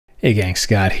Hey gang,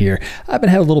 Scott here. I've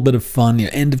been having a little bit of fun,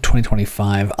 end of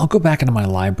 2025. I'll go back into my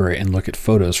library and look at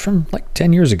photos from like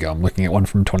 10 years ago. I'm looking at one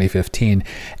from 2015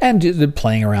 and just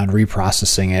playing around,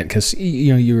 reprocessing it because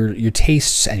your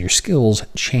tastes and your skills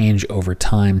change over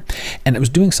time. And I was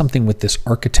doing something with this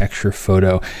architecture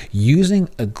photo using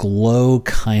a glow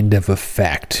kind of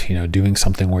effect, doing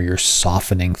something where you're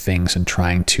softening things and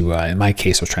trying to, in my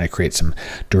case, I was trying to create some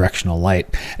directional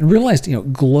light and realized,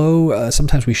 glow,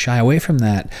 sometimes we shy away from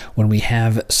that when we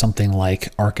have something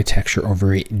like architecture or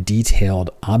very detailed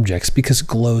objects because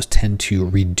glows tend to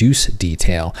reduce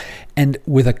detail. And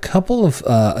with a couple of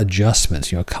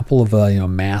adjustments, a couple of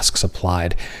masks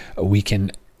applied, we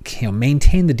can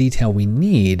maintain the detail we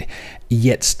need,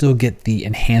 yet still get the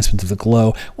enhancement of the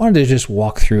glow. I wanted to just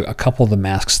walk through a couple of the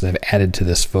masks that I've added to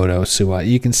this photo so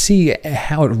you can see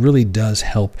how it really does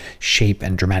help shape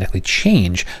and dramatically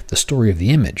change the story of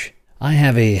the image. I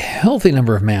have a healthy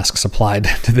number of masks applied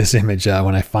to this image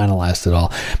when I finalized it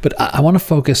all, but I want to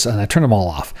focus, and I turn them all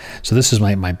off. So this is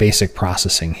my basic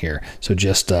processing here. So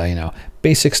just,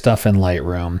 basic stuff in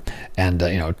Lightroom and,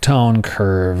 tone,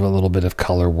 curve, a little bit of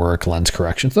color work, lens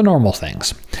corrections, the normal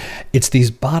things. It's these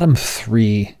bottom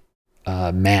three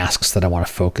masks that I want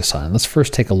to focus on. Let's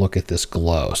first take a look at this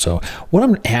glow. So what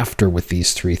I'm after with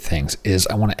these three things is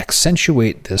I want to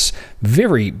accentuate this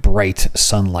very bright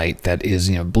sunlight that is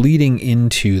bleeding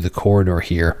into the corridor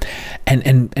here and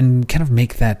kind of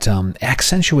make that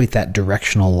accentuate that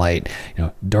directional light,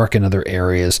 darken other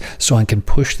areas so I can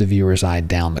push the viewer's eye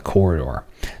down the corridor.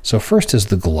 So first is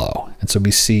the glow. And so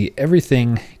we see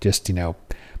everything just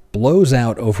blows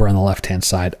out over on the left hand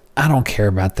side. I don't care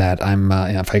about that.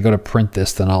 If I go to print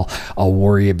this, then I'll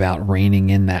worry about reining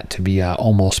in that to be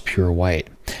almost pure white.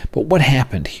 But what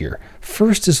happened here?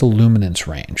 First is the luminance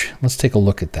range. Let's take a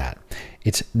look at that.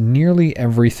 It's nearly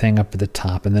everything up at the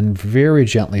top and then very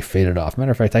gently faded off.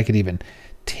 Matter of fact, I could even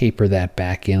taper that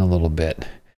back in a little bit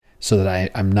so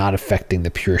that I'm not affecting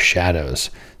the pure shadows.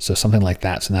 So something like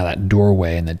that. So now that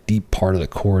doorway and the deep part of the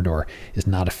corridor is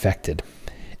not affected.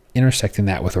 Intersecting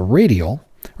that with a radial,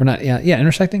 or not,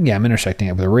 intersecting? Yeah, I'm intersecting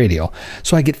it with a radial.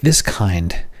 So I get this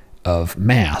kind of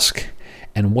mask.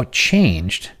 And what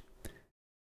changed,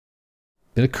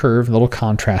 bit of curve, a little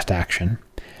contrast action,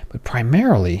 but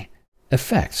primarily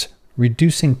effects,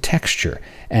 reducing texture,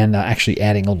 and actually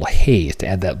adding a little haze to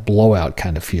add that blowout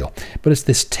kind of feel. But it's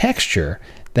this texture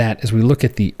that, as we look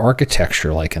at the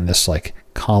architecture, like in this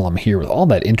column here with all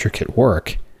that intricate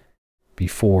work,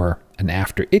 before and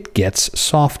after, it gets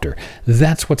softer.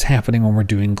 That's what's happening when we're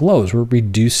doing glows. We're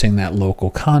reducing that local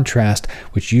contrast,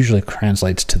 which usually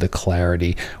translates to the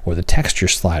clarity or the texture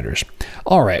sliders.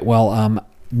 All right, well,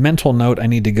 mental note, I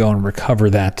need to go and recover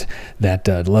that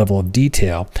level of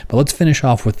detail. But let's finish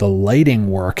off with the lighting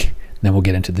work, and then we'll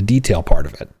get into the detail part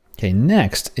of it. Okay,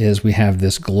 next is we have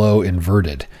this glow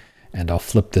inverted. And I'll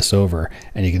flip this over,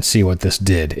 and you can see what this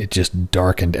did. It just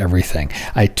darkened everything.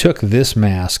 I took this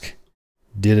mask,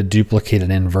 did a duplicate and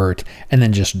invert, and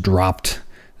then just dropped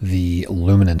the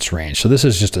luminance range. So this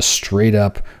is just a straight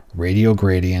up radial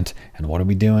gradient. And what are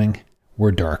we doing?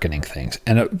 We're darkening things,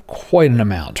 and quite an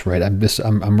amount, right?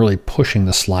 I'm really pushing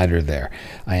the slider there.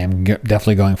 I am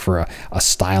definitely going for a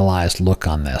stylized look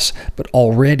on this, but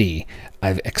already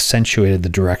I've accentuated the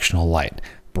directional light.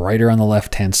 Brighter on the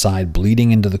left-hand side,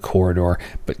 bleeding into the corridor,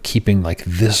 but keeping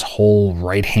this whole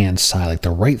right-hand side, the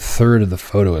right third of the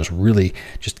photo is really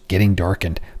just getting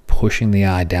darkened, pushing the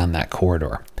eye down that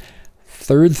corridor.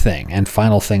 Third thing, and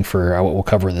final thing for what we'll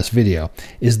cover in this video,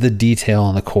 is the detail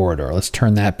on the corridor. Let's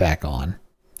turn that back on.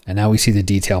 And now we see the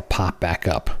detail pop back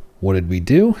up. What did we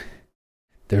do?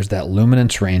 There's that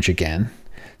luminance range again.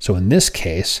 So in this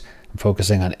case, I'm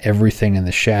focusing on everything in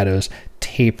the shadows,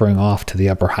 tapering off to the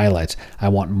upper highlights. I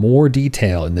want more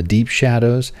detail in the deep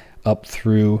shadows up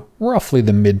through roughly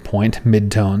the midpoint,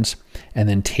 midtones, and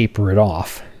then taper it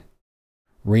off.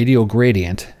 Radial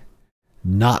gradient,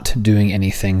 not doing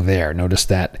anything there. Notice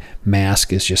that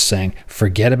mask is just saying,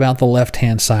 forget about the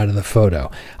left-hand side of the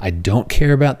photo. I don't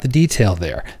care about the detail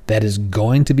there. That is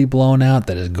going to be blown out.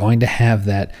 That is going to have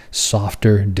that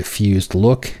softer, diffused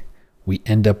look. We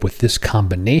end up with this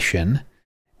combination.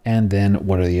 And then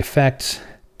what are the effects?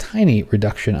 Tiny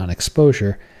reduction on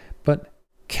exposure, but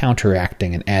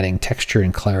counteracting and adding texture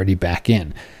and clarity back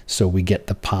in. So we get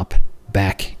the pop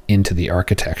back into the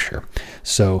architecture.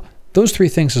 So those three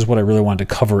things is what I really wanted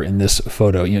to cover in this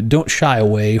photo. Don't shy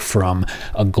away from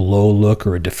a glow look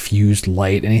or a diffused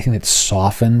light, anything that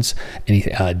softens any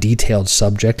detailed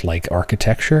subject like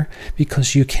architecture,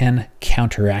 because you can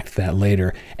counteract that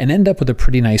later and end up with a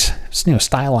pretty nice,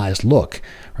 stylized look,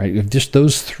 right? Just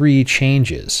those three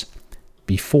changes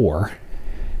before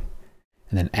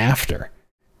and then after.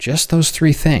 Just those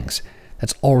three things.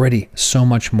 That's already so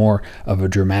much more of a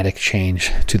dramatic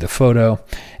change to the photo.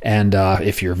 And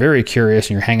if you're very curious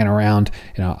and you're hanging around,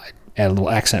 I add a little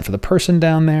accent for the person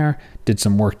down there, did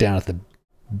some work down at the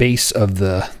base of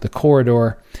the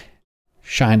corridor,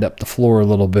 shined up the floor a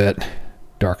little bit,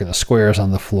 darkened the squares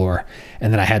on the floor,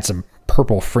 and then I had some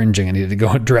purple fringing I needed to go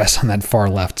address on that far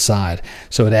left side.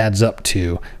 So it adds up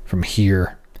to from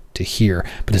here to here,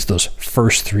 but it's those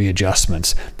first three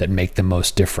adjustments that make the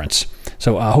most difference.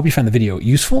 So I hope you found the video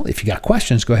useful. If you got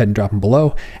questions, go ahead and drop them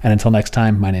below. And until next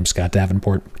time, my name's Scott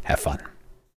Davenport. Have fun.